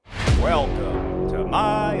Welcome to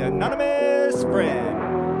My Anonymous Friend.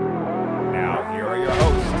 Now, here are your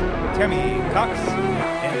hosts, Tammy Cox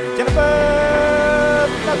and Jennifer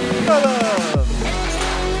McCullum.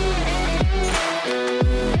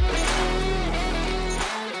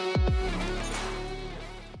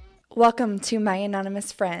 Welcome to My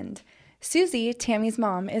Anonymous Friend. Suzie, Tammy's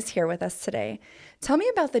mom, is here with us today. Tell me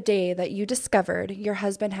about the day that you discovered your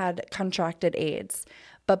husband had contracted AIDS.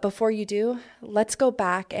 But before you do, let's go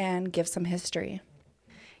back and give some history.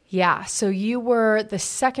 Yeah, so you were the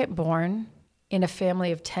second born in a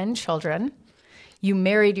family of 10 children. You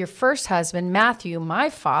married your first husband, Matthew,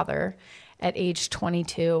 my father, at age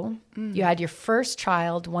 22. You had your first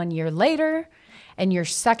child 1 year later, and your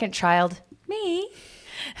second child, me,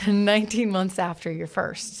 19 months after your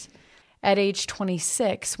first. At age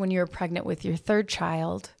 26, when you were pregnant with your third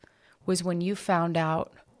child, was when you found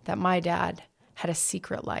out that my dad had a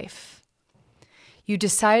secret life. You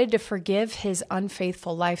decided to forgive his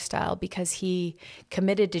unfaithful lifestyle because he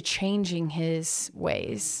committed to changing his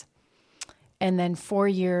ways. And then 4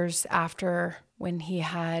 years after, when he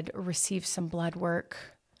had received some blood work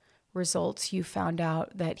results, you found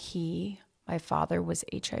out that he, my father, was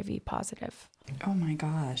HIV positive. Oh my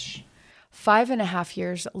gosh. 5.5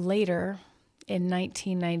 years later, in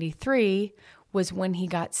 1993, was when he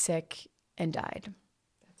got sick and died.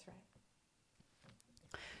 That's right.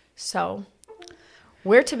 So,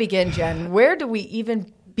 where to begin, Jen? Where do we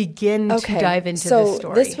even begin to dive into this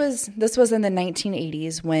story? This was in the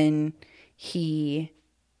 1980s when he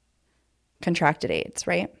contracted AIDS,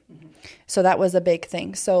 right? Mm-hmm. So that was a big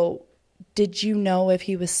thing. So, did you know if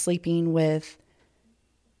he was sleeping with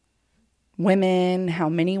women, how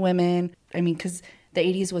many women? I mean, because the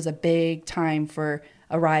 80s was a big time for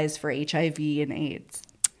a rise for HIV and AIDS.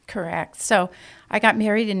 Correct. So I got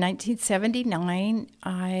married in 1979.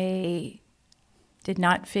 I did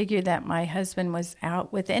not figure that my husband was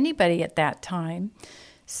out with anybody at that time.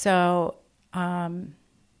 So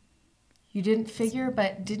you didn't figure,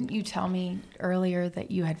 but didn't you tell me earlier that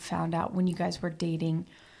you had found out when you guys were dating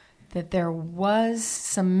that there was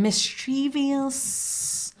some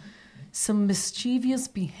mischievous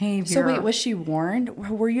behavior? So wait, was she warned?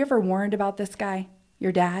 Were you ever warned about this guy?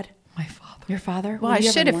 Your dad? My father. Your father? Well, I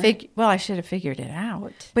should have figured it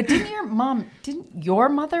out. But didn't your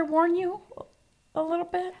mother warn you a little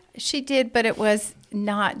bit? She did, but it was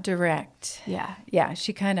not direct. Yeah. Yeah,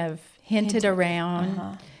 she kind of hinted around.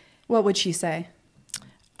 Uh-huh. What would she say?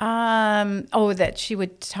 That she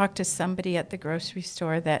would talk to somebody at the grocery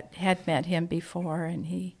store that had met him before, and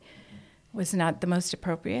he was not the most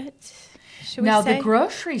appropriate. Now, the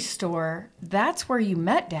grocery store, that's where you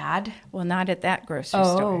met Dad. Well, not at that grocery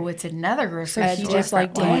store. Oh, it's another grocery So store. he just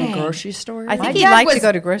liked going to grocery stores? I think he liked to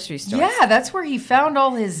go to grocery stores. Yeah, that's where he found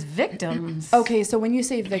all his victims. Okay, so when you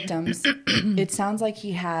say victims, it sounds like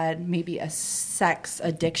he had maybe a sex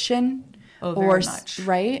addiction. Oh, very much.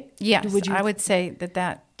 Right? Yes, I would say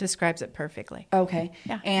that describes it perfectly. Okay.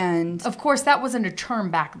 Yeah. And of course, that wasn't a term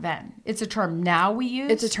back then. It's a term now we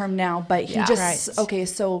use. It's a term now, but he just... Right. Okay,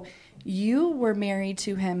 so you were married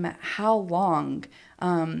to him how long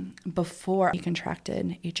before he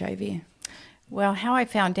contracted HIV? Well, how I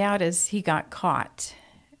found out is he got caught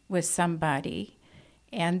with somebody,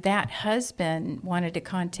 and that husband wanted to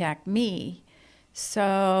contact me.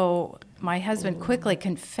 So my husband quickly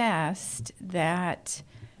confessed that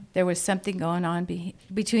there was something going on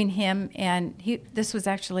between him and this was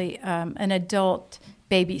actually an adult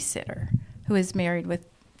babysitter who is married with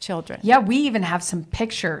children. Yeah, we even have some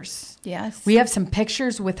pictures. Yes. We have some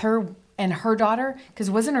pictures with her and her daughter, because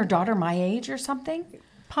wasn't her daughter my age or something?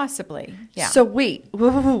 Possibly, yeah. So wait,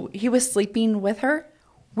 he was sleeping with her?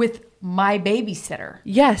 With my babysitter.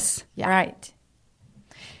 Yes. Yeah. Right.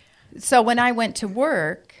 So when I went to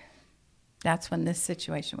work, that's when this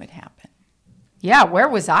situation would happen. Yeah, where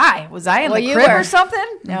was I? Was I in the crib or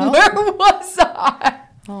something? No. Where was I?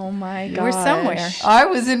 Oh my gosh. You were somewhere. I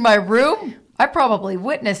was in my room. I probably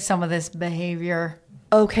witnessed some of this behavior.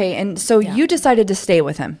 Okay, and so you decided to stay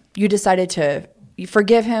with him. You decided to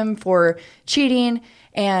forgive him for cheating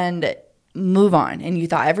and move on. And you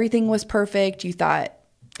thought everything was perfect. You thought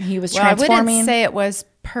he was transforming. I wouldn't say it was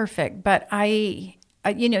perfect, but I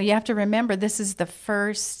you have to remember this is the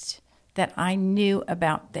first that I knew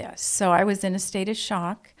about this. So I was in a state of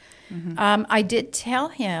shock. Mm-hmm. I did tell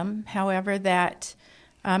him, however, that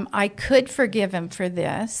I could forgive him for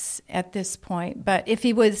this at this point, but if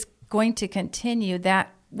he was going to continue,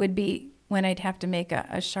 that would be when I'd have to make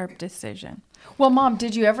a sharp decision. Well, Mom,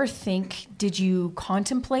 did you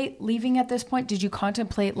contemplate leaving at this point? Did you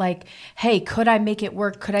contemplate like, hey, could I make it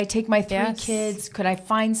work? Could I take my 3 Yes. kids? Could I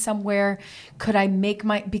find somewhere? Could I make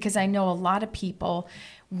because I know a lot of people,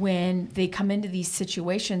 when they come into these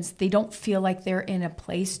situations, they don't feel like they're in a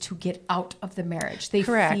place to get out of the marriage. They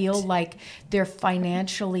Correct. feel like they're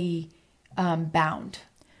financially bound.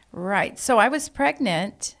 Right. So I was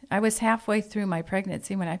pregnant. I was halfway through my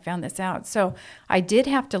pregnancy when I found this out. So I did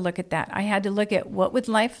have to look at that. I had to look at what would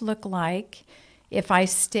life look like if I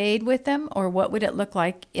stayed with him, or what would it look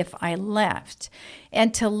like if I left.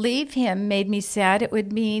 And to leave him made me sad. It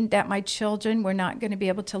would mean that my children were not going to be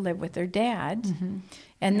able to live with their dad. Mm-hmm.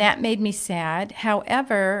 And that made me sad.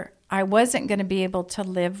 However, I wasn't going to be able to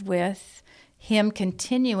live with him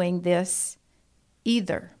continuing this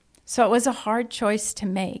either. So it was a hard choice to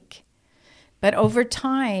make. But over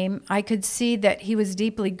time, I could see that he was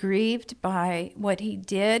deeply grieved by what he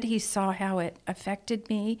did. He saw how it affected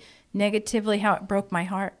me negatively, how it broke my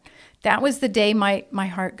heart. That was the day my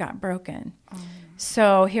heart got broken.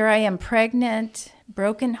 So here I am, pregnant,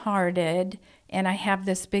 brokenhearted, and I have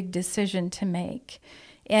this big decision to make.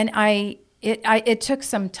 And it took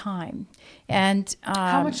some time. And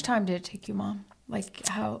How much time did it take you, Mom? Like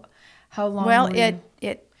how long? Well, were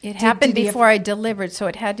you... It happened did he before I delivered, so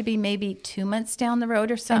it had to be maybe 2 months down the road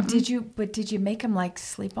or something. Did you make him like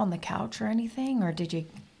sleep on the couch or anything, or did you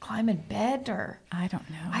climb in bed, or? I don't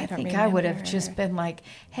know. I don't think I would have remember. just been like,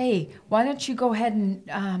 hey, why don't you go ahead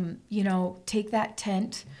and take that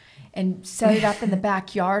tent and set it up in the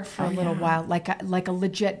backyard for a little while, like a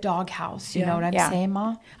legit doghouse. You know what I'm saying,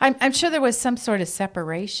 Ma? I'm sure there was some sort of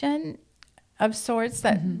separation of sorts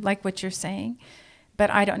that, like what you're saying, but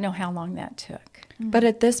I don't know how long that took. But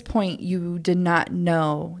at this point, you did not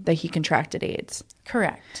know that he contracted AIDS.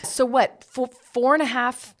 Correct. So what?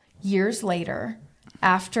 4.5 years later,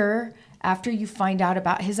 after you find out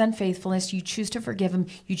about his unfaithfulness, you choose to forgive him.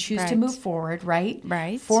 You choose to move forward, right?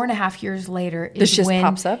 Right. 4.5 years later, This just when,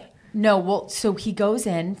 pops up? No, well, so he goes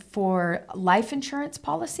in for life insurance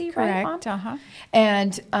policy, right, Mom? Correct. Uh-huh.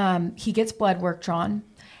 And he gets blood work drawn,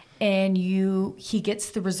 and he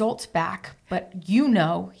gets the results back, but he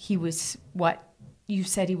was what? You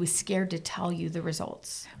said he was scared to tell you the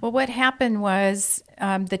results. Well, what happened was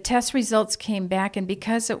the test results came back, and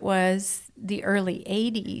because it was the early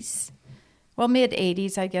 80s, well,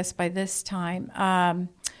 mid-80s, I guess by this time,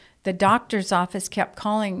 the doctor's office kept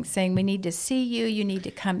calling saying, we need to see you, you need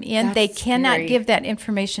to come in. That's they cannot scary. give that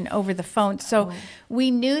information over the phone. So we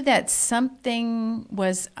knew that something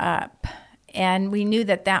was up, and we knew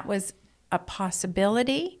that was a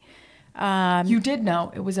possibility. You did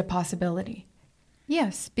know it was a possibility.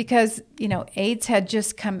 Yes, because, AIDS had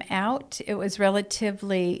just come out. It was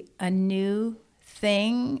relatively a new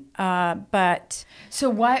thing, but... So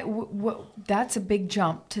why? That's a big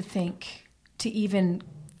jump to even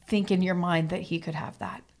think in your mind that he could have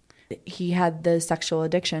that. He had the sexual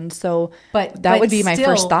addiction. So But that would be my still-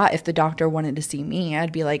 first thought. If the doctor wanted to see me,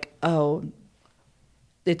 I'd be like, oh,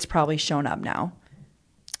 it's probably shown up now.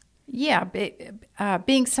 Yeah,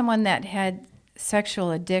 being someone that had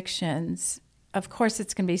sexual addictions, of course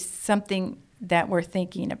it's going to be something that we're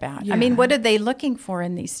thinking about. I mean, what are they looking for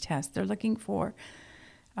in these tests? They're looking for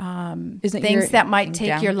things that might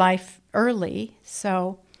take your life early.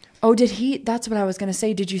 So, oh, that's what I was going to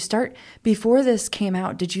say. Did you start, before this came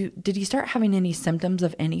out, did he start having any symptoms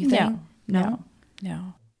of anything? No.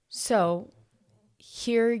 So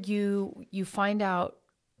here you find out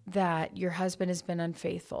that your husband has been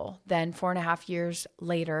unfaithful. Then 4.5 years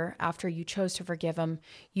later, after you chose to forgive him,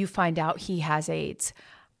 you find out he has AIDS.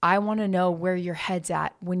 I want to know where your head's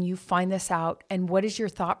at when you find this out, and what is your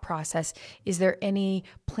thought process? Is there any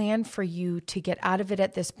plan for you to get out of it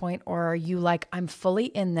at this point, or are you like, I'm fully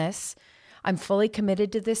in this, I'm fully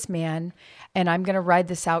committed to this man, and I'm going to ride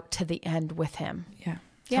this out to the end with him? Yeah.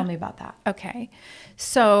 Tell me about that. Okay.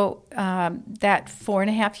 So that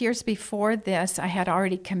 4.5 years before this, I had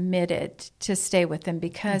already committed to stay with him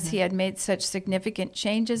because he had made such significant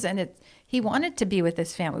changes, and he wanted to be with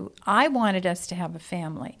his family. I wanted us to have a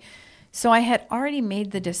family. So I had already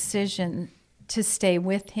made the decision to stay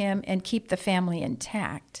with him and keep the family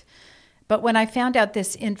intact. But when I found out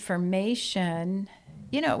this information,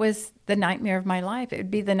 it was the nightmare of my life. It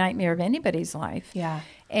would be the nightmare of anybody's life. Yeah.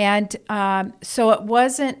 And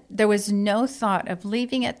so there was no thought of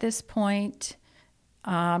leaving at this point.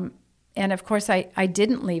 And of course, I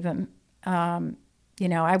didn't leave him.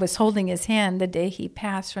 I was holding his hand the day he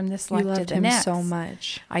passed from this life to the next. You loved him so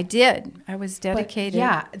much. I did. I was dedicated.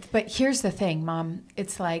 But here's the thing, Mom.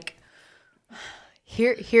 It's like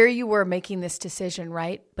Here you were making this decision,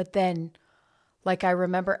 right? But then, like, I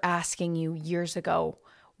remember asking you years ago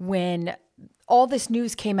when all this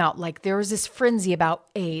news came out, like there was this frenzy about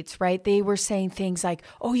AIDS, right? They were saying things like,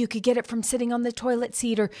 oh, you could get it from sitting on the toilet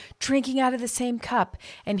seat or drinking out of the same cup.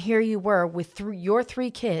 And here you were with your 3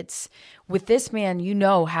 kids, with this man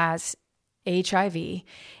has HIV.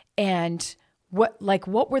 And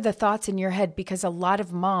what were the thoughts in your head? Because a lot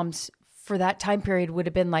of moms for that time period would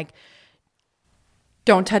have been like,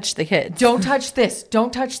 don't touch the kids. Don't touch this.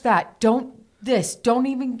 Don't touch that. Don't this. Don't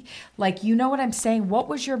even, like, you know what I'm saying? What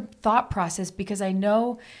was your thought process? Because I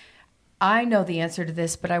know the answer to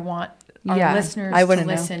this, but I want our listeners to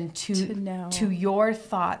listen to your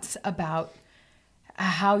thoughts about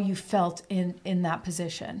how you felt in that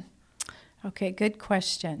position. Okay, good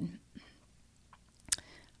question.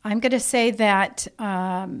 I'm going to say that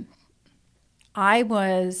I'm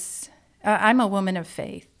a woman of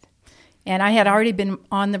faith. And I had already been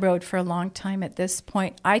on the road for a long time at this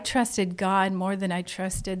point. I trusted God more than I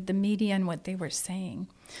trusted the media and what they were saying.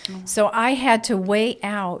 Mm-hmm. So I had to weigh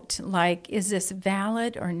out, like, is this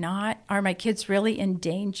valid or not? Are my kids really in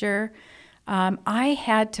danger? I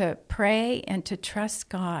had to pray and to trust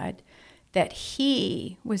God that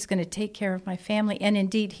He was going to take care of my family. And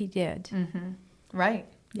indeed, He did. Mm-hmm. Right.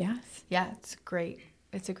 Yes. Yeah, it's great.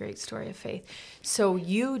 It's a great story of faith. So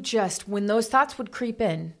you just, when those thoughts would creep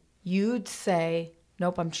in, you'd say,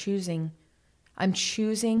 nope, I'm choosing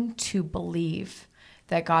to believe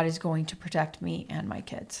that God is going to protect me and my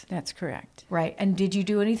kids. That's correct. Right. And did you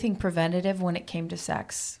do anything preventative when it came to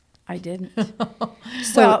sex? I didn't.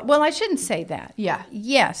 Well, I shouldn't say that. Yeah.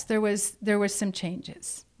 Yes, there was some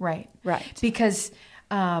changes. Right. Right. Because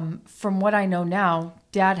from what I know now,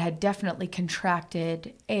 Dad had definitely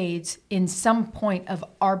contracted AIDS in some point of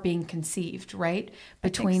our being conceived, right?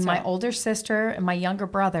 Between my older sister and my younger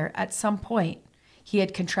brother, at some point, he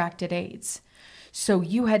had contracted AIDS. So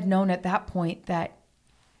you had known at that point that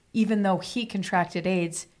even though he contracted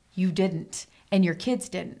AIDS, you didn't, and your kids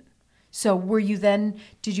didn't. So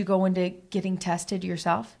did you go into getting tested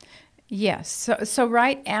yourself? Yes. So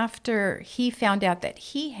right after he found out that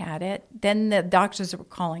he had it, then the doctors were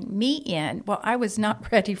calling me in. Well, I was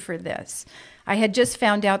not ready for this. I had just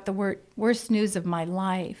found out the worst news of my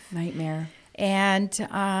life. Nightmare. And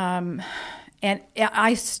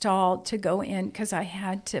I stalled to go in because I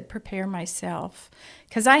had to prepare myself.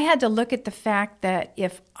 Because I had to look at the fact that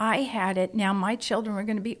if I had it, now my children were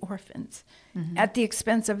going to be orphans at the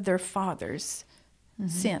expense of their father's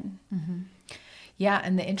sin. Mm-hmm. Yeah,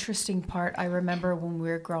 and the interesting part, I remember when we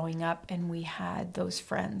were growing up and we had those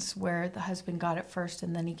friends where the husband got it first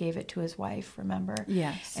and then he gave it to his wife, remember?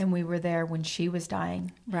 Yes. And we were there when she was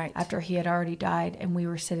dying. Right. After he had already died, and we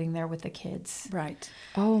were sitting there with the kids. Right.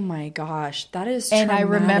 Oh my gosh, that is traumatic. And I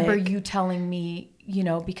traumatic. remember you telling me,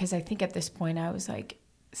 because I think at this point I was like,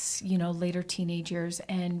 later teenage years,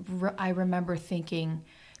 and I remember thinking,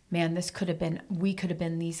 man, we could have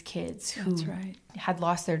been these kids who had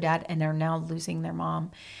lost their dad and are now losing their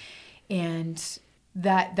mom. And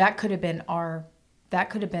that could have been our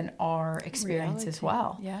experience as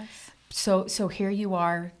well. Yes. So here you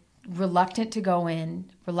are, reluctant to go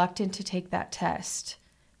in, reluctant to take that test.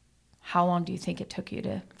 How long do you think it took you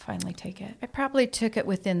to finally take it? I probably took it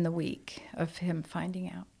within the week of him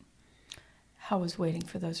finding out. How was waiting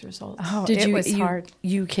for those results? Oh, it was hard.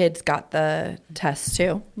 You kids got the test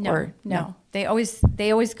too? No. They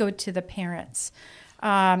always go to the parents.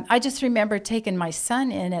 I just remember taking my son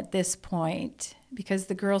in at this point because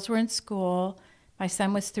the girls were in school. My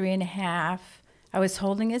son was 3.5. I was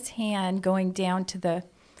holding his hand going down to the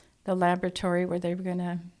laboratory where they were going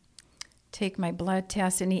to take my blood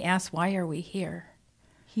test, and he asked, "Why are we here?"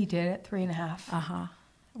 He did at 3.5.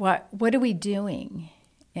 What are we doing?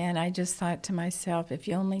 And I just thought to myself, if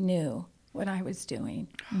you only knew what I was doing.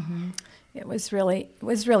 Mm-hmm. It was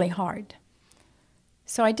really hard.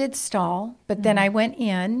 So I did stall, but then I went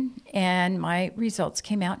in and my results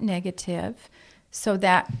came out negative. So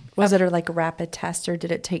that was it like a rapid test, or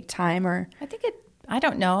did it take time? Or I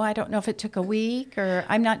don't know. I don't know if it took a week, or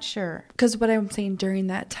I'm not sure. Because what I'm saying, during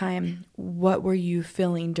that time, what were you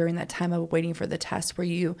feeling during that time of waiting for the test? Were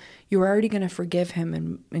you were already going to forgive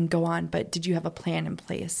him and go on, but did you have a plan in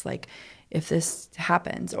place, like if this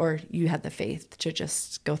happens, or you had the faith to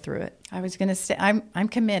just go through it? I was going to stay. I'm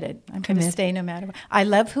committed. I'm going to stay no matter what. I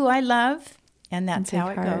love who I love, and that's how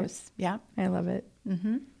it goes. Yeah, I love it.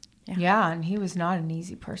 Mm-hmm. Yeah, and he was not an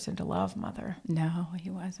easy person to love, Mother. No, he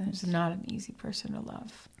wasn't. He was not an easy person to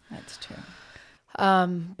love. That's true.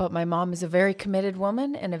 But my mom is a very committed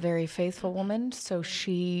woman and a very faithful woman, so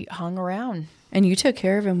she hung around. And you took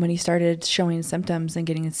care of him when he started showing symptoms and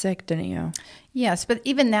getting sick, didn't you? Yes, but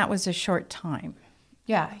even that was a short time.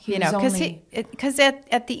 Yeah, Because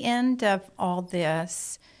at the end of all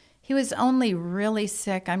this, he was only really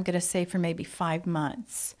sick, I'm going to say, for maybe 5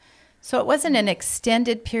 months. So it wasn't an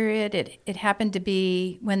extended period. It happened to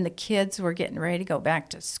be when the kids were getting ready to go back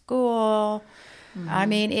to school. I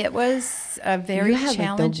mean, it was a very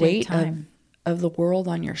challenging time. Of the world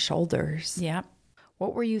on your shoulders. Yeah.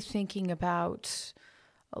 What were you thinking about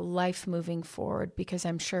life moving forward? Because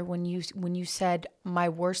I'm sure when you said my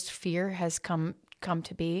worst fear has come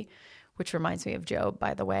to be, which reminds me of Job,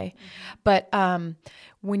 by the way. But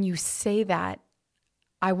when you say that,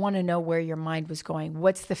 I want to know where your mind was going.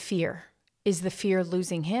 What's the fear? Is the fear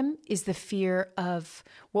losing him? Is the fear of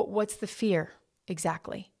what's the fear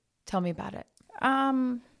exactly? Tell me about it.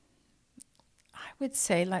 I would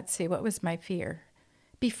say, let's see, what was my fear?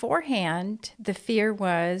 Beforehand, the fear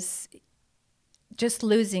was just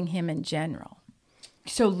losing him in general.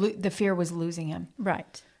 So the fear was losing him.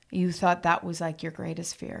 Right. You thought that was like your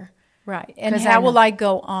greatest fear. Right. And how will I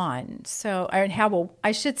go on? So, or how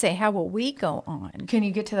will we go on? Can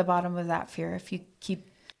you get to the bottom of that fear if you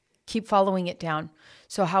keep following it down?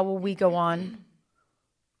 So how will we go on?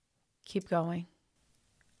 Keep going.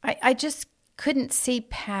 I just couldn't see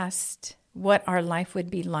past what our life would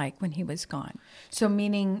be like when he was gone. So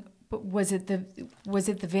meaning, was it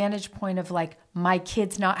the vantage point of like my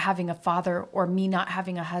kids not having a father or me not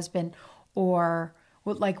having a husband, or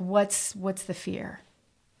like what's the fear?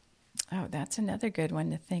 Oh, that's another good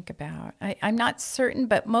one to think about. I'm not certain,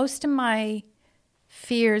 but most of my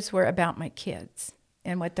fears were about my kids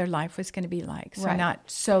and what their life was going to be like. So right.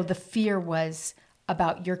 So the fear was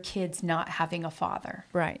about your kids not having a father.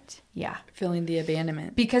 Right. Yeah. Feeling the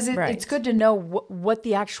abandonment. Because it's good to know what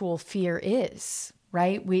the actual fear is,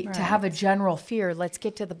 right? To have a general fear, let's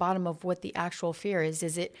get to the bottom of what the actual fear is.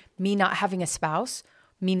 Is it me not having a spouse,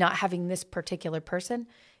 me not having this particular person,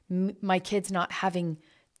 my kids not having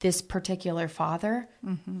this particular father?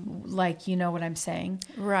 Like, you know what I'm saying?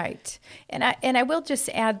 Right. And I will just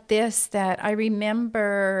add this, that I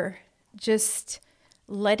remember just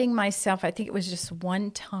letting myself, I think it was just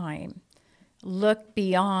one time, look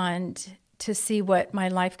beyond to see what my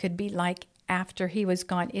life could be like after he was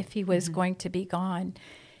gone, if he was going to be gone.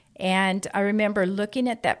 And I remember looking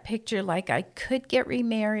at that picture like I could get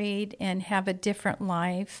remarried and have a different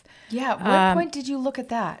life. Yeah. What point did you look at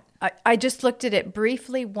that? I just looked at it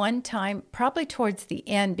briefly one time, probably towards the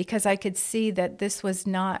end, because I could see that this was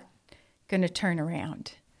not going to turn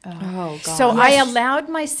around. Oh, God. So I allowed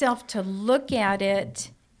myself to look at it,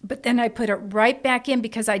 but then I put it right back in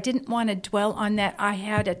because I didn't want to dwell on that. I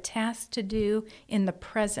had a task to do in the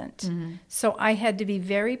present. So I had to be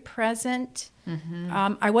very present.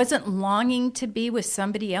 I wasn't longing to be with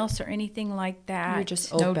somebody else or anything like that. You're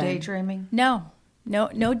just open. No daydreaming?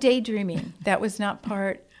 No daydreaming. That was not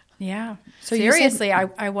part. Yeah. So seriously,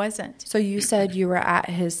 I wasn't. So you said you were at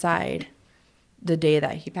his side the day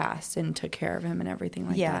that he passed and took care of him and everything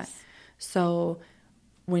like that. So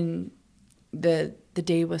when the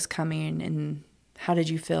day was coming, and how did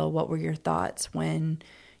you feel? What were your thoughts when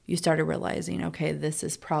you started realizing, okay, this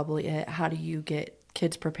is probably it? How do you get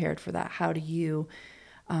kids prepared for that? How do you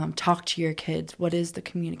talk to your kids? What is the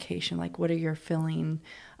communication like? What are your feeling?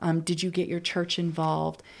 Did you get your church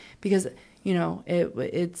involved? Because you know,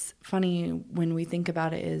 it's funny when we think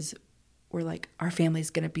about it, is we're like, our family's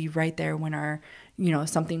going to be right there when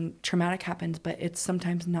something traumatic happens, but it's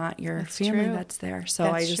sometimes not your family that's there. So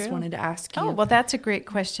I just wanted to ask you. Oh, well, that's a great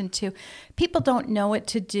question too. People don't know what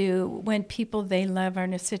to do when people they love are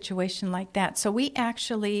in a situation like that. So we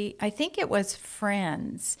actually, I think it was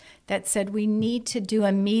friends that said, we need to do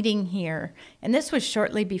a meeting here. And this was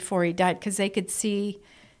shortly before he died, because they could see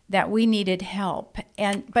that we needed help.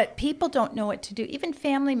 But people don't know what to do. Even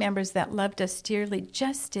family members that loved us dearly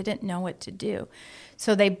just didn't know what to do.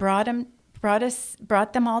 So they brought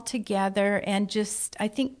them all together and just, I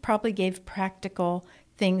think, probably gave practical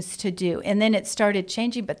things to do. And then it started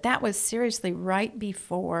changing, but that was seriously right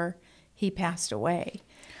before he passed away.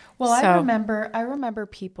 Well, I remember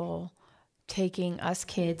people taking us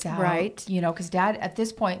kids out, right? You know, because at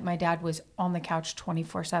this point, my dad was on the couch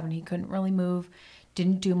 24/7. He couldn't really move.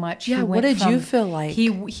 Didn't do much. Yeah, what did you feel like?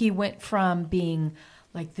 He went from being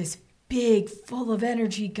like this big, full of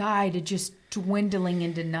energy guy to just dwindling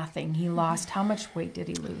into nothing. He lost, how much weight did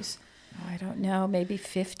he lose? I don't know, maybe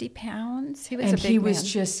 50 pounds. He was and a big man.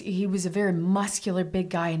 He was a very muscular big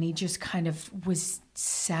guy, and he just kind of was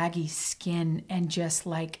saggy skin, and just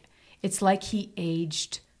like, it's like he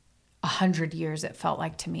aged 100 years, it felt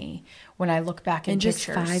like to me. When I look back in In just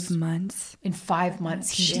pictures. 5 months? In 5 months,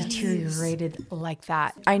 he deteriorated like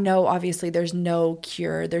that. I know obviously there's no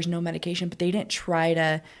cure, there's no medication, but they didn't try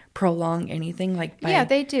to prolong anything like by... Yeah,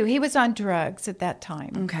 they do. He was on drugs at that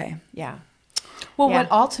time. Okay. Yeah. Well, Yeah.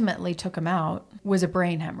 what ultimately took him out was a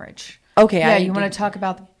brain hemorrhage. Okay. Yeah, you want to talk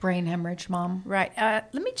about the brain hemorrhage, Mom? Right.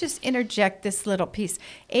 Let me just interject this little piece.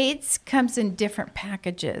 AIDS comes in different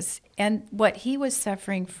packages. And what he was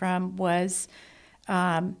suffering from was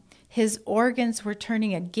his organs were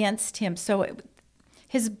turning against him. So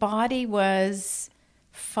his body was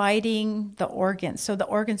fighting the organs. So the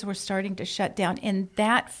organs were starting to shut down. And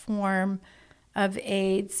that form of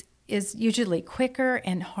AIDS is usually quicker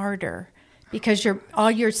and harder because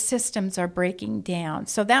all your systems are breaking down.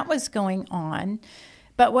 So that was going on.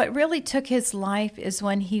 But what really took his life is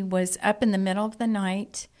when he was up in the middle of the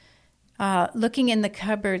night, looking in the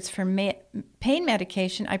cupboards for pain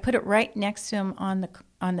medication. I put it right next to him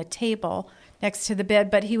on the table next to the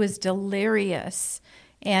bed, but he was delirious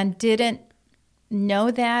and didn't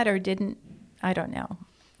know that or I don't know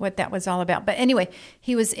what that was all about. But anyway,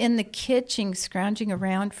 he was in the kitchen scrounging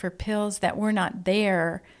around for pills that were not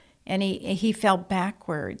there, and he fell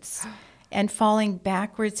backwards. And falling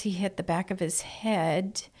backwards, he hit the back of his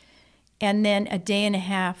head. And then a day and a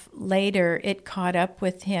half later, it caught up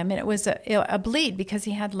with him. And it was a bleed because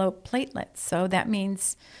he had low platelets. So that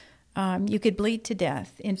means you could bleed to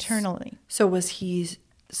death internally. So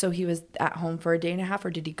he was at home for a day and a half, or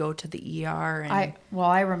did he go to the ER?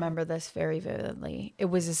 I remember this very vividly. It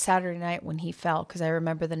was a Saturday night when he fell, because I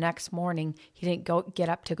remember the next morning he didn't get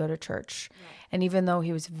up to go to church. Right. And even though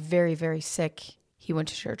he was very, very sick, he went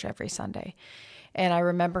to church every Sunday. And I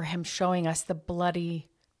remember him showing us the bloody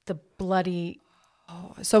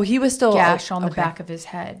so he was still gash on the back of his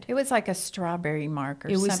head. It was like a strawberry mark or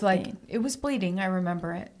something. It was bleeding. I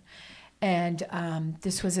remember it. And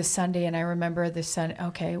this was a Sunday, and I remember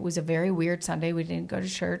it was a very weird Sunday. We didn't go to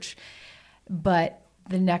church. But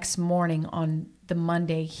the next morning on the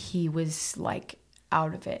Monday, he was like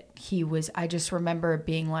out of it. I just remember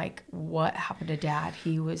being like, what happened to Dad?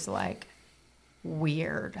 He was like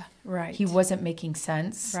weird. Right. He wasn't making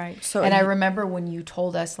sense. Right. So, I remember when you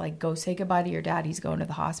told us, like, go say goodbye to your dad. He's going to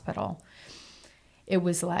the hospital. It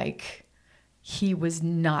was like he was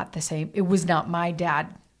not the same. It was not my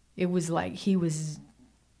dad. It was like his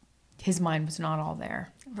mind was not all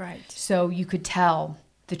there. Right. So you could tell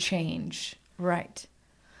the change. Right.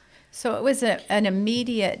 So it was an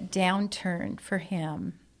immediate downturn for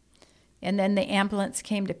him. And then the ambulance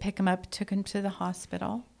came to pick him up, took him to the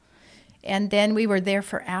hospital. And then we were there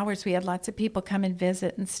for hours. We had lots of people come and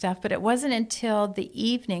visit and stuff. But it wasn't until the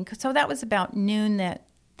evening. So that was about noon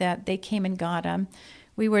that they came and got him.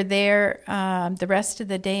 We were there the rest of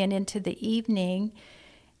the day and into the evening.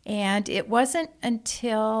 And it wasn't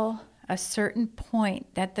until a certain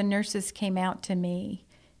point that the nurses came out to me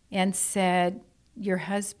and said, your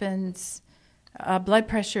husband's blood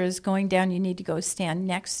pressure is going down. You need to go stand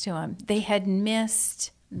next to him. They had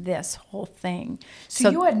missed this whole thing. So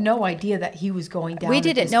you had no idea that he was going down. We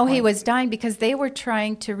didn't know he was dying because they were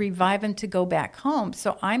trying to revive him to go back home.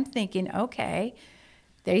 So I'm thinking, okay,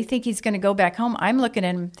 they think he's going to go back home. I'm looking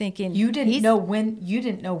at him thinking, you didn't know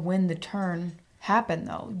when the turn happened,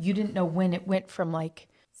 though. You didn't know when it went from, like,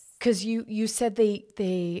 because you said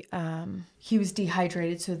he was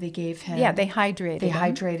dehydrated, so they gave him. Yeah, they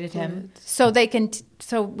hydrated him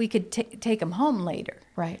so we could take him home later.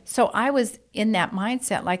 Right. So I was in that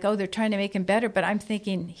mindset, like, oh, they're trying to make him better, but I'm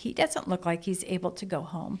thinking he doesn't look like he's able to go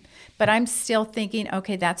home. But I'm still thinking,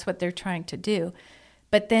 okay, that's what they're trying to do.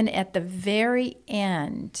 But then at the very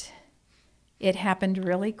end, it happened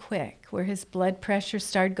really quick, where his blood pressure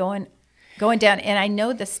started going down. And I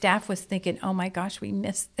know the staff was thinking, oh my gosh, we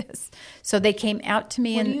missed this. So they came out to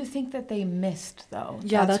me. What do you think that they missed, though?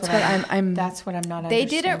 Yeah, that's what I'm that's what I'm not They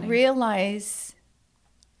understanding. didn't realize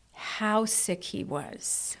how sick he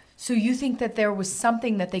was. So you think that there was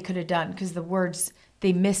something that they could have done? Because the words,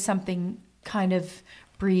 they missed something, kind of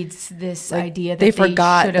breeds this idea that they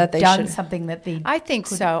forgot should have that they done should. something that they I think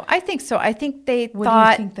so. I think they What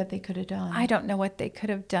thought. do you think that they could have done? I don't know what they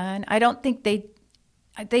could have done. I don't think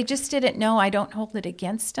they just didn't know. I don't hold it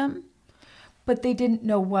against them. But they didn't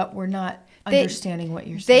know what. We're not understanding what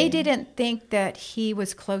you're saying. They didn't think that he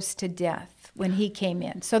was close to death when he came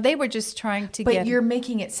in. So they were just trying to But you're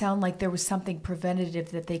making it sound like there was something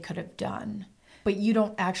preventative that they could have done. But you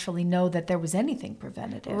don't actually know that there was anything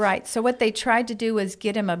preventative. Right. So what they tried to do was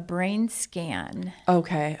get him a brain scan.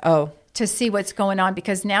 Okay. Oh. To see what's going on,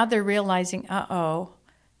 because now they're realizing,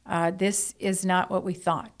 this is not what we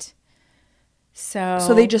thought.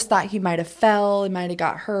 So they just thought he might have fell, he might have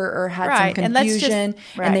got hurt or had Right, some and let's just- confusion.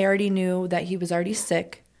 right. And they already knew that he was already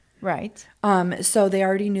sick. Right. So they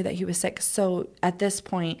already knew that he was sick. So at this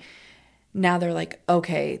point, now they're like,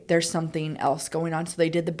 okay, there's something else going on. So they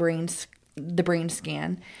did the brain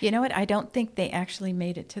scan. You know what? I don't think they actually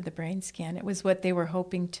made it to the brain scan. It was what they were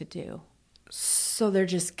hoping to do. So they're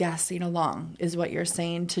just guessing along, is what you're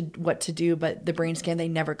saying, to what to do. But the brain scan, they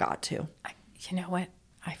never got to. You know what?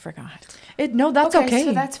 I forgot. No, that's okay.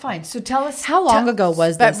 So that's fine. So tell us. How long ago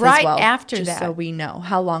was but this right as well? after just that. so we know.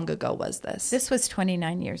 How long ago was this? This was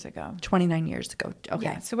 29 years ago. 29 years ago. Okay.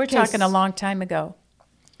 Yeah, so we're talking a long time ago.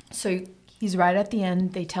 So he's right at the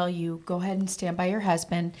end. They tell you, go ahead and stand by your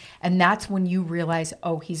husband. And that's when you realize,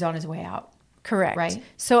 oh, he's on his way out. Correct. Right.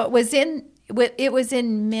 So it was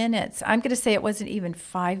in minutes. I'm going to say it wasn't even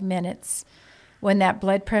 5 minutes when that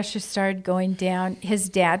blood pressure started going down. His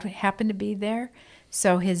dad happened to be there.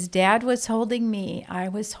 So his dad was holding me. I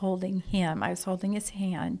was holding him. I was holding his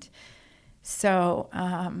hand. So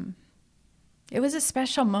it was a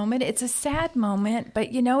special moment. It's a sad moment,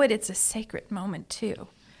 but you know what? It's a sacred moment too.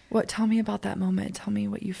 Tell me about that moment. Tell me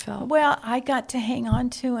what you felt. Well, I got to hang on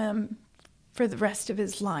to him for the rest of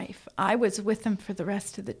his life. I was with him for the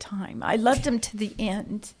rest of the time. I loved him to the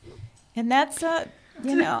end. And that's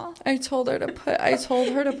I told her to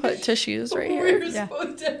put tissues right here.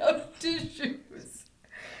 Supposed to have tissues.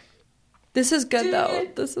 This is good though.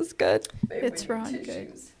 This is good. It's wrong.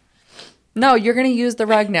 No, you're gonna use the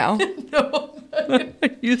rug now. No.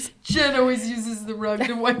 Jen always uses the rug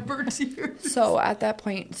to wipe her tears. So at that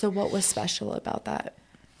point, what was special about that?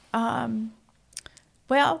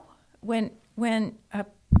 Well, when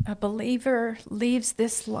a believer leaves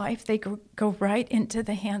this life, they go right into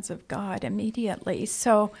the hands of God immediately.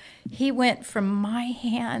 So he went from my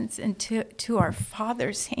hands to our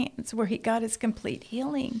Father's hands, where he got his complete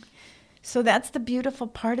healing. So that's the beautiful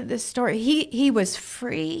part of this story. He was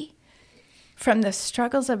free from the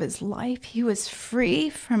struggles of his life. He was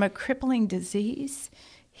free from a crippling disease.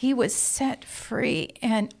 He was set free.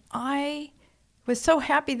 And I was so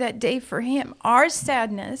happy that day for him. Our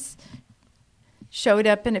sadness showed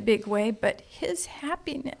up in a big way, but his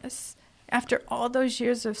happiness, after all those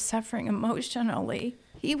years of suffering emotionally,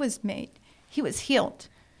 he was healed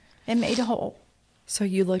and made whole. So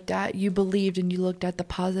you believed and you looked at the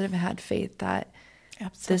positive and had faith that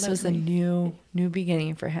this was a new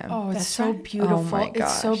beginning for him. Oh, it's That's so right. beautiful. Oh my gosh.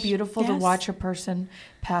 It's so beautiful to Yes. watch a person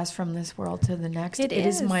pass from this world to the next. It It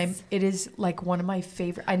is. is like one of my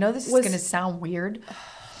favorite. I know this is going to sound weird,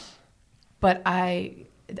 but I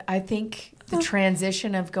think the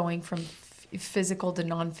transition of going from physical to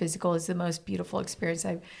non-physical is the most beautiful experience.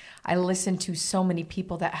 I listen to so many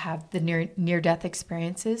people that have the near-death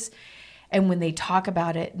experiences, and when they talk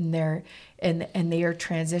about it and they are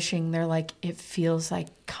transitioning, they're like, it feels like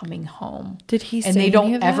coming home. Did he say And they any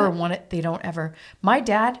don't of ever that? want it. They don't ever. My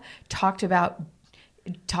dad talked about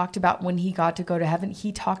when he got to go to heaven.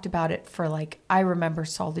 He talked about it for I remember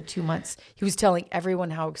solid 2 months. He was telling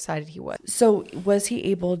everyone how excited he was. So was he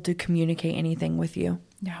able to communicate anything with you?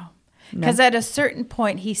 No. Because at a certain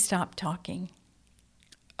point, he stopped talking.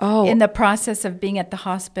 Oh. In the process of being at the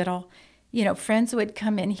hospital, friends would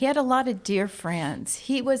come in. He had a lot of dear friends.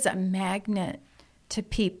 He was a magnet to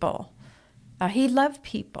people. He loved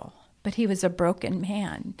people, but he was a broken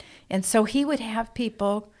man. And so he would have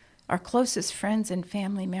people, our closest friends and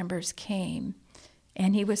family members came,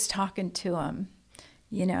 and he was talking to them,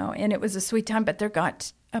 and it was a sweet time. But there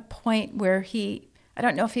got a point where I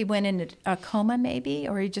don't know if he went into a coma maybe,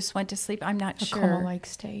 or he just went to sleep. I'm not sure. A coma-like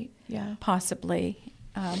state, yeah. Possibly,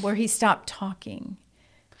 where he stopped talking.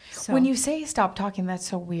 So. When you say stop talking, that's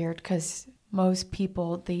so weird, because most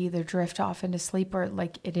people, they either drift off into sleep or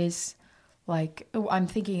it is I'm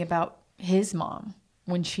thinking about his mom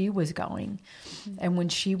when she was going, and when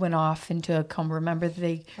she went off into a coma. Remember,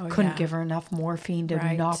 they couldn't give her enough morphine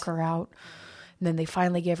to knock her out. And then they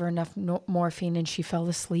finally gave her enough morphine and she fell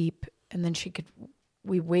asleep, and then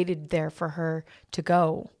we waited there for her to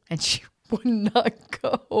go, and she would not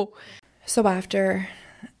go. So after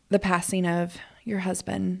the passing of your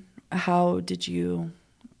husband, how did you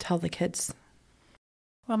tell the kids?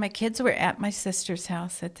 Well, my kids were at my sister's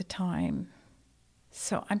house at the time.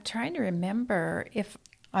 So I'm trying to remember if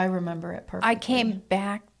I remember it perfectly. I came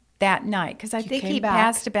back that night, because I think he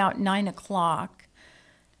passed about 9:00.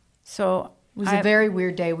 So it was a very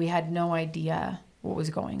weird day. We had no idea what was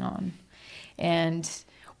going on. And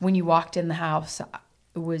when you walked in the house,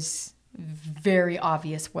 it was very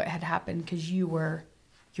obvious what had happened, because your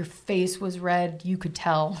face was red. You could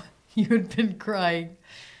tell you had been crying.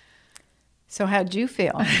 So how'd you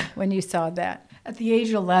feel when you saw that? At the age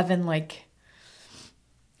of 11,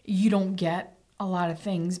 you don't get a lot of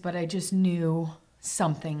things, but I just knew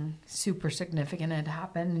something super significant had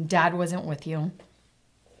happened. And Dad wasn't with you.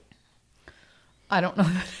 I don't know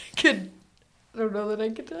that I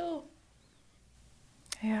could tell.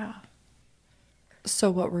 Yeah.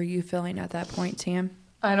 So what were you feeling at that point, Tam?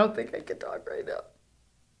 I don't think I could talk right now.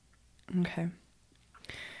 Okay.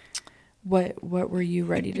 What were you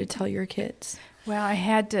ready to tell your kids? Well, I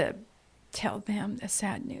had to tell them the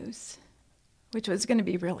sad news, which was going to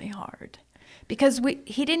be really hard. Because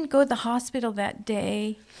he didn't go to the hospital that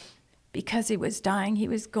day because he was dying. He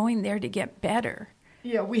was going there to get better.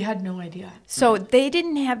 Yeah, we had no idea. So they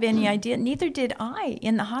didn't have any idea. Neither did I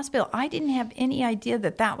in the hospital. I didn't have any idea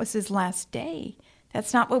that was his last day.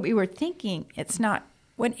 That's not what we were thinking. It's not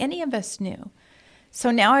what any of us knew. So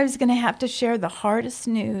now I was going to have to share the hardest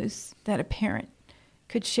news that a parent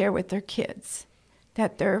could share with their kids,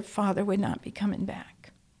 that their father would not be coming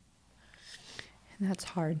back. And that's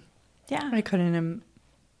hard. Yeah. I couldn't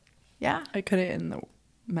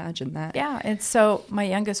imagine that. Yeah, and so my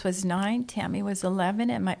youngest was 9, Tammy was 11,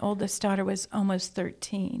 and my oldest daughter was almost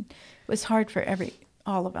 13. It was hard for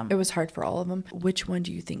all of them. It was hard for all of them. Which one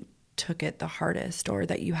do you think took it the hardest, or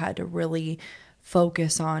that you had to really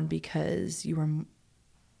focus on because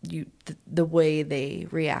the way they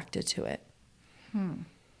reacted to it?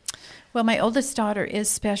 Well, my oldest daughter is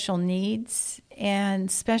special needs,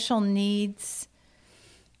 and special needs,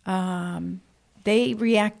 they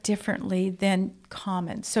react differently than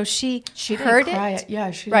common. So she heard didn't cry it. Yeah,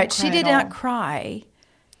 she didn't right. cry She did at not all. cry.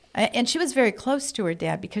 And she was very close to her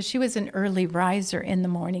dad because she was an early riser in the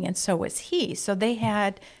morning, and so was he. So they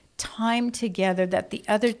had time together that the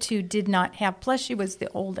other two did not have. Plus, she was the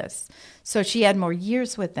oldest, so she had more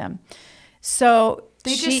years with them. So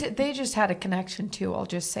They just had a connection too. I'll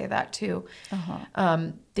just say that too.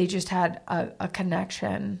 They just had a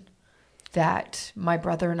connection that my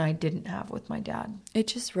brother and I didn't have with my dad. It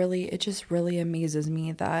just really amazes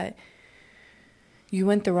me that you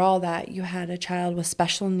went through all that. You had a child with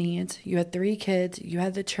special needs. You had 3 kids. You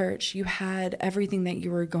had the church. You had everything that you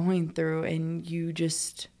were going through, and you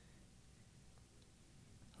just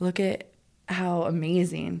look at how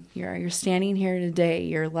amazing you are. You're standing here today.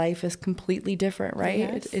 Your life is completely different, right?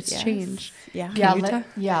 Yes, It's yes. changed.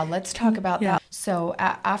 Yeah. Let's talk about Yeah. that. So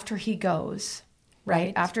after he goes,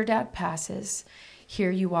 right, after Dad passes,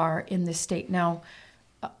 here you are in this state. Now,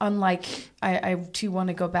 unlike, I do want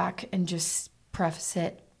to go back and just preface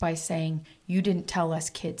it by saying you didn't tell us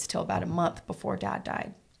kids till about a month before Dad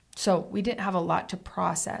died. So we didn't have a lot to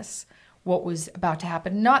process what was about to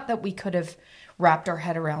happen. Not that we could have wrapped our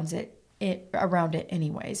head around it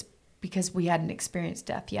anyways, because we hadn't experienced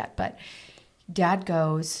death yet. But Dad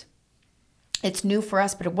goes. It's new for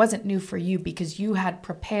us, but it wasn't new for you because you had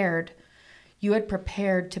prepared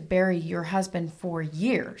to bury your husband for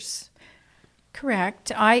years.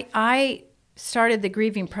 Correct. I started the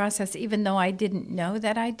grieving process even though I didn't know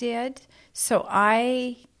that I did. So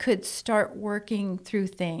I could start working through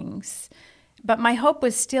things. But my hope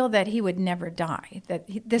was still that he would never die, that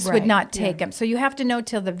this would not take him. So you have to know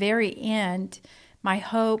till the very end, my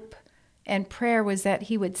hope and prayer was that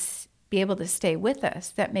he would be able to stay with us,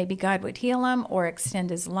 that maybe God would heal him or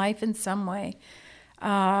extend his life in some way.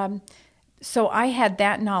 So I had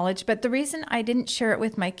that knowledge. But the reason I didn't share it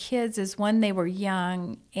with my kids is when they were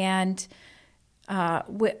young, and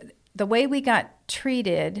the way we got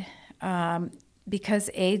treated, because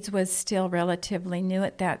AIDS was still relatively new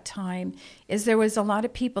at that time, is there was a lot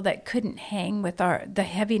of people that couldn't hang with the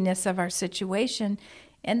heaviness of our situation,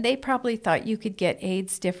 and they probably thought you could get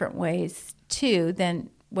AIDS different ways too than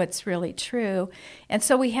what's really true. And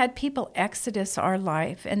so we had people exodus our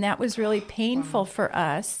life, and that was really painful for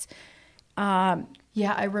us.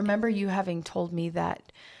 Yeah, I remember you having told me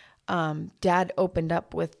that Dad opened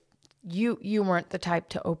up with you. You weren't the type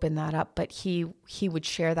to open that up, but he would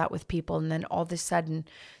share that with people, and then all of a sudden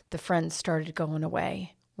the friends started going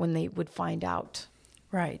away when they would find out.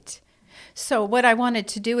 Right. So what I wanted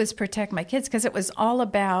to do is protect my kids, because it was all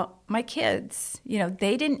about my kids.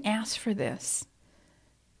 They didn't ask for this.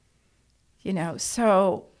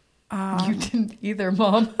 So You didn't either,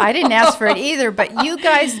 Mom. I didn't ask for it either, but you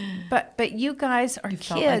guys, but you guys are You kids.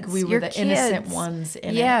 felt like we were You're the kids. innocent ones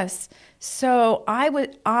in it. Yes. So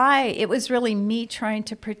it was really me trying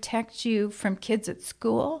to protect you from kids at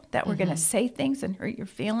school that were going to say things and hurt your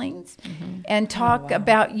feelings and talk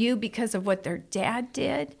about you because of what their dad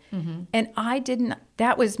did. And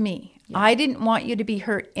that was me. Yeah. I didn't want you to be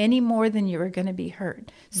hurt any more than you were going to be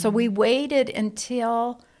hurt. So we waited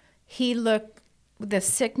until the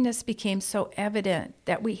sickness became so evident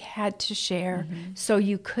that we had to share so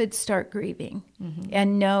you could start grieving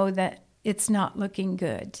and know that it's not looking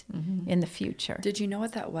good in the future. Did you know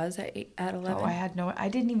what that was at 11? Oh, I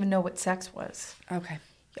didn't even know what sex was. Okay.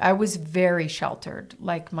 I was very sheltered.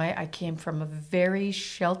 Like I came from a very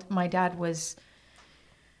my dad was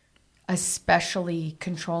especially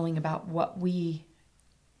controlling about what we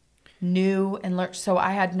knew and learned. So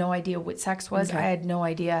I had no idea what sex was. Okay. I had no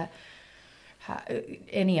idea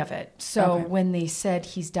any of it. So when they said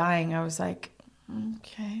he's dying, I was like,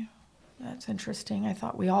 okay, that's interesting. I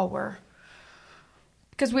thought we all were.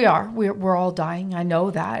 Because we are. We're all dying. I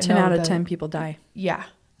know that. 10 out of 10 people die. Yeah.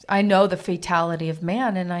 I know the fatality of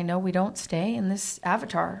man, and I know we don't stay in this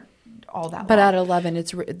avatar all that But long. at 11,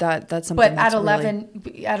 that's something. But that's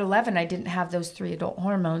at 11, I didn't have those 3 adult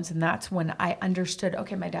hormones, and that's when I understood.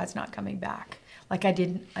 Okay, my dad's not coming back. Like I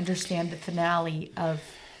didn't understand the finale of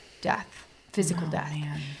death, physical death.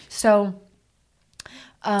 Man. So,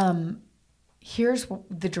 here's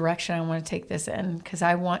the direction I want to take this in, because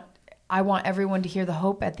I want everyone to hear the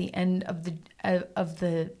hope at the end of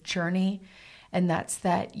the journey, and that's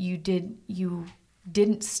that you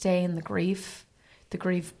didn't stay in the grief. The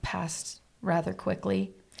grief passed rather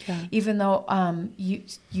quickly. Yeah. Even though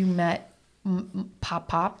you met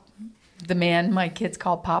Pop, the man my kids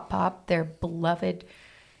call Pop, their beloved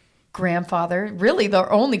grandfather, really their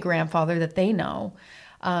only grandfather that they know.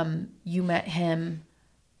 You met him.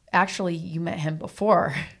 Actually, you met him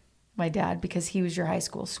before my dad, because he was your high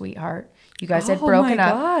school sweetheart. You guys had broken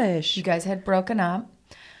up. Gosh. You guys had broken up.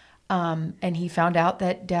 And he found out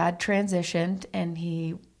that dad transitioned, and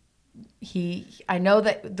I know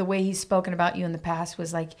that the way he's spoken about you in the past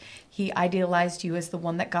was like he idealized you as the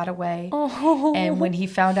one that got away. Oh. And when he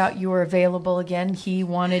found out you were available again, he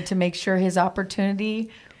wanted to make sure his opportunity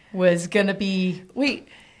was going to be... Wait.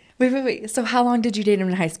 So how long did you date him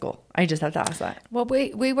in high school? I just have to ask that. Well,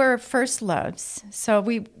 we were first loves. So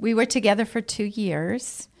we were together for 2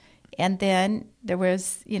 years. And then there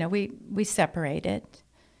was, we separated.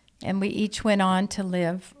 And we each went on to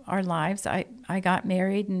live our lives. I got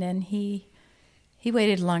married, and then he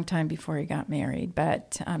waited a long time before he got married,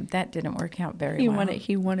 but that didn't work out very well.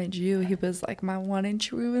 He wanted you. He was like my one and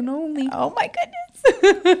true and only. Oh my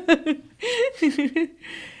goodness!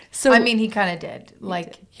 So I mean, he kind of did.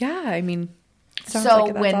 Like, yeah, I mean,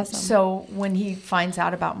 so when he finds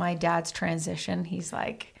out about my dad's transition, he's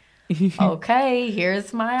like, okay,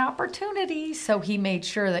 here's my opportunity. So he made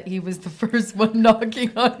sure that he was the first one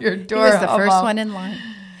knocking on your door. He was the first one in line.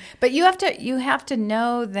 But you have to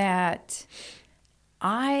know that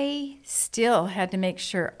I still had to make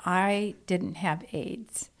sure I didn't have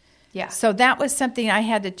AIDS. Yeah. So that was something I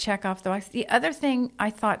had to check off the box. The other thing I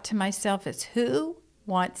thought to myself is, who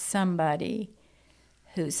wants somebody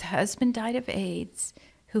whose husband died of AIDS,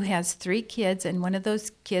 who has 3 kids, and one of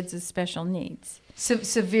those kids is special needs?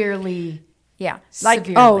 Severely. Yeah.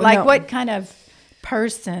 Severely. What kind of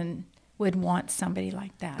person would want somebody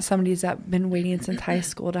like that? Somebody's that been waiting since high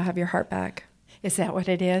school to have your heart back. Is that what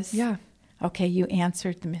it is? Yeah. Okay, you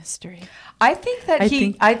answered the mystery. I think that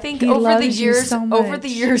he over the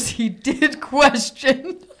years he did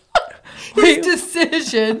question his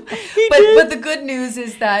decision. But the good news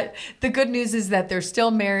is that they're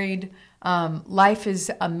still married. Life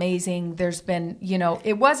is amazing. There's been,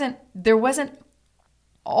 there wasn't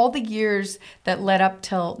all the years that led up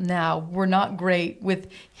till now were not great with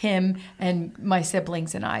him and my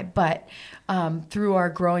siblings and I, but through our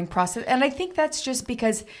growing process. And I think that's just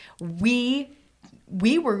because we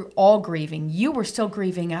were all grieving. You were still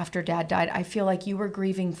grieving after Dad died. I feel like you were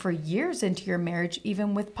grieving for years into your marriage,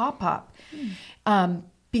 even with Pop.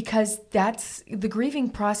 Because the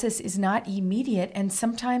grieving process is not immediate, and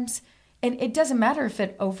sometimes... And it doesn't matter if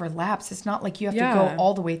it overlaps. It's not like you have to go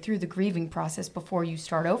all the way through the grieving process before you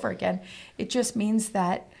start over again. It just means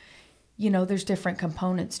that, there's different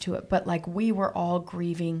components to it. But like we were all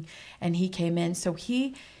grieving, and he came in. So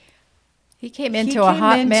he came into a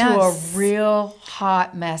hot mess. A real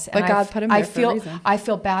hot mess. But God put him there for a reason. I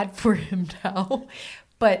feel bad for him now.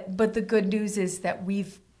 But the good news is that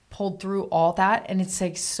we've pulled through all that, and it's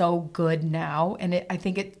like so good now, and I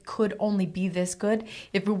think it could only be this good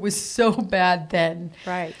if it was so bad then.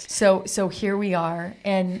 Right. So here we are.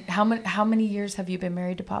 And how many years have you been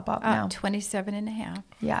married to Pop now? 27 and a half.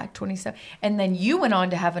 Yeah, 27. And then you went on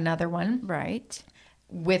to have another one. Right.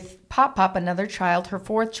 With Pop, another child, her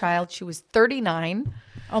 4th child. She was 39.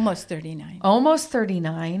 Almost 39. Almost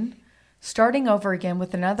 39. Starting over again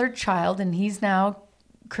with another child, and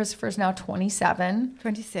Christopher's now 27.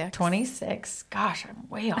 26. Gosh, I'm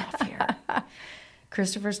way off here.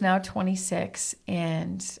 Christopher's now 26.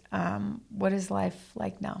 And what is life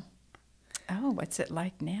like now? Oh, what's it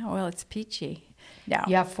like now? Well, it's peachy. No.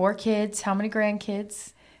 You have 4 kids. How many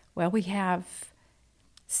grandkids? Well, we have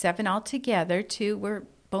 7 altogether. 2 were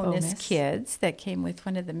bonus kids that came with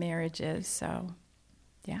one of the marriages. So,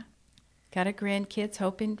 yeah. Got a grandkids,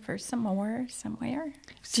 hoping for some more somewhere.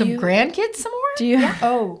 Grandkids some more? Do you? Yeah.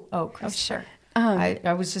 Oh, sure.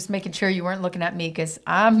 I was just making sure you weren't looking at me because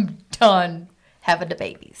I'm done having the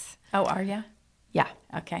babies. Oh, are you? Yeah.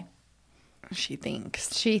 Okay. She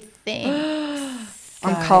thinks. She thinks.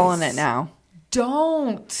 I'm calling it now.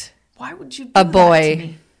 Don't. Why would you do A that boy. to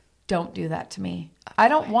me? Don't do that to me. I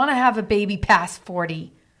don't want to have a baby past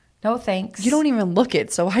 40. No thanks. You don't even look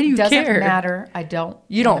it, so why do you Doesn't care? matter. I don't.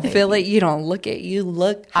 You don't feel it. You don't look it. You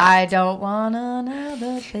look. I don't want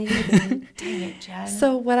another baby. Dang it, Jen.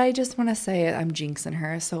 So what I just want to say, I'm jinxing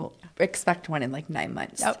her. So expect one in like 9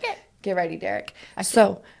 months. Okay. Get ready, Derek.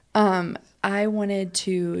 So I wanted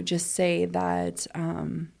to just say that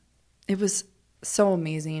it was so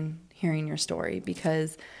amazing hearing your story,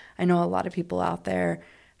 because I know a lot of people out there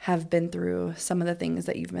have been through some of the things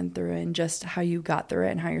that you've been through, and just how you got through it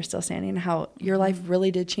and how you're still standing, and how your life really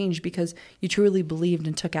did change because you truly believed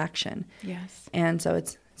and took action. Yes. And so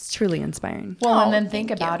it's truly inspiring. Well, and then think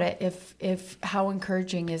about it. If how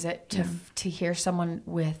encouraging is it to hear someone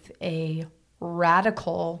with a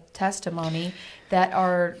radical testimony that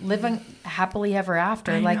are living happily ever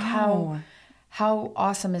after? Like how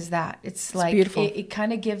awesome is that? It's like beautiful. It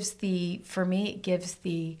kind of gives for me, it gives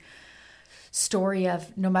the story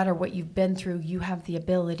of no matter what you've been through, you have the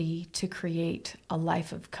ability to create a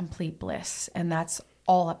life of complete bliss, and that's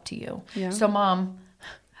all up to you. Yeah. So, Mom,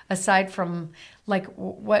 aside from like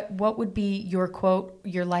what would be your quote,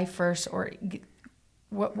 your life verse, or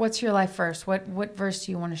what's your life verse? What verse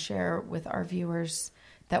do you want to share with our viewers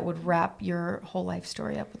that would wrap your whole life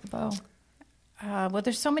story up with a bow? Well,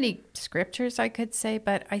 there's so many scriptures I could say,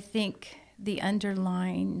 but I think the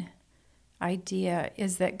underlying idea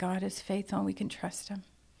is that God is faithful and we can trust him.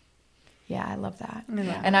 Yeah, I love that.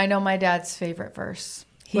 Yeah. And I know my dad's favorite verse.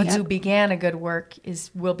 He who began a good work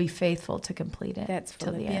will be faithful to complete it. That's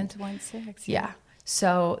till the end. Philippians 1:6. Yeah.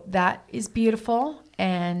 So that is beautiful.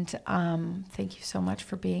 And thank you so much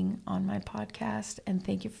for being on my podcast. And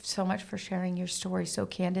thank you so much for sharing your story so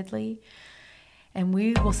candidly. And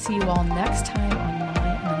we will see you all next time on